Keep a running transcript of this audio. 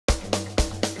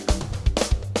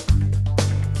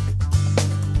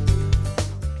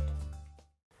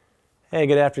Hey,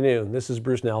 good afternoon. This is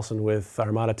Bruce Nelson with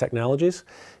Armada Technologies,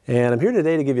 and I'm here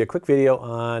today to give you a quick video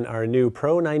on our new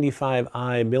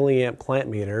Pro95i Milliamp clamp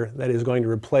meter that is going to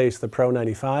replace the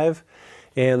Pro95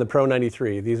 and the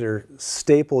Pro93. These are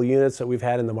staple units that we've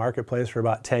had in the marketplace for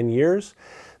about 10 years.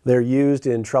 They're used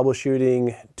in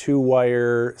troubleshooting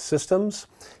two-wire systems,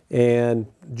 and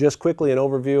just quickly an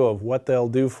overview of what they'll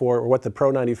do for, or what the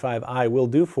Pro95i will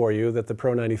do for you that the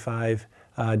Pro95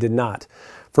 did not.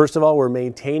 First of all, we're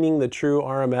maintaining the True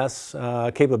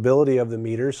RMS capability of the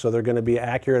meters, so they're going to be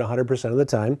accurate 100% of the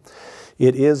time.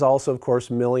 It is also, of course,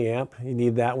 milliamp. You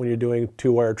need that when you're doing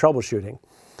two-wire troubleshooting.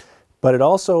 But it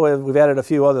also, we've added a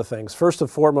few other things. First and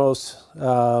foremost,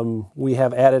 we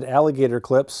have added alligator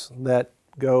clips that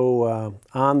go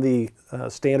on the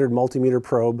standard multimeter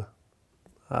probe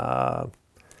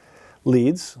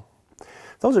leads.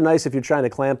 Those are nice if you're trying to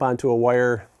clamp onto a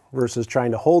wire versus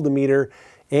trying to hold the meter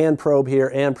and probe here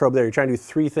and probe there. You're trying to do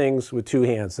three things with two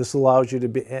hands. This allows you to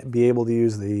be able to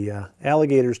use the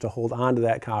alligators to hold onto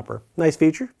that copper. Nice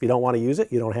feature. If you don't want to use it,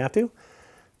 you don't have to.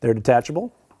 They're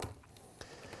detachable.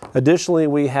 Additionally,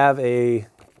 we have a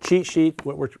cheat sheet,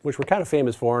 which we're kind of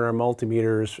famous for in our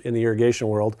multimeters in the irrigation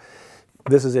world.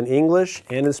 This is in English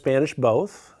and in Spanish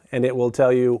both, and it will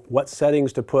tell you what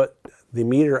settings to put the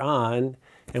meter on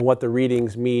and what the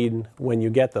readings mean when you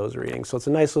get those readings. So it's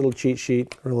a nice little cheat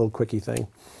sheet or a little quickie thing.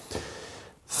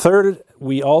 Third,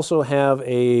 we also have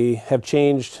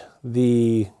changed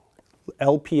the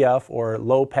LPF or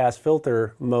low pass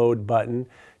filter mode button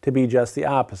to be just the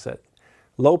opposite.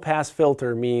 Low pass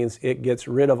filter means it gets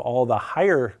rid of all the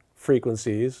higher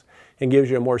frequencies and gives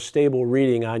you a more stable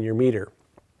reading on your meter.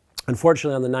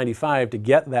 Unfortunately, on the 95, to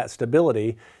get that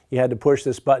stability, you had to push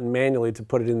this button manually to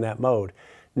put it in that mode.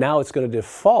 Now it's going to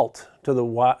default to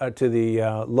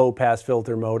the low pass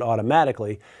filter mode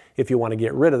automatically. If you want to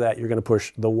get rid of that, you're going to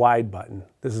push the wide button.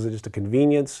 This is just a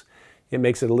convenience. It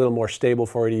makes it a little more stable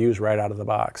for you to use right out of the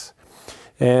box.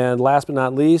 And last but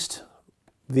not least,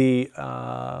 the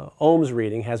ohms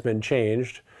reading has been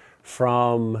changed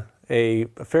from a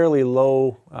fairly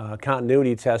low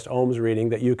continuity test ohms reading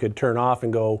that you could turn off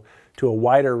and go to a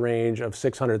wider range of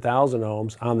 600,000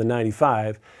 ohms on the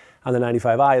 95. On the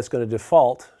 95i, it's going to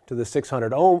default to the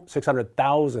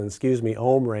 600,000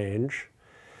 ohm range,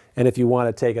 and if you want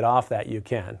to take it off that, you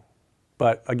can.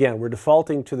 But again, we're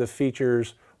defaulting to the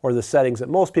features or the settings that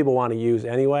most people want to use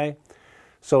anyway.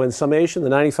 So in summation, the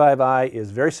 95i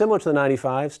is very similar to the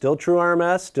 95, still True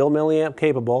RMS, still milliamp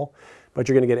capable, but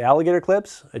you're going to get alligator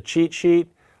clips, a cheat sheet,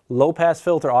 low pass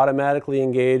filter automatically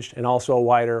engaged, and also a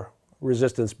wider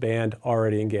resistance band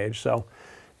already engaged. So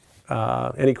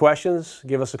any questions,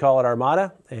 give us a call at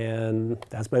Armada, and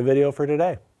that's my video for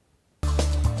today.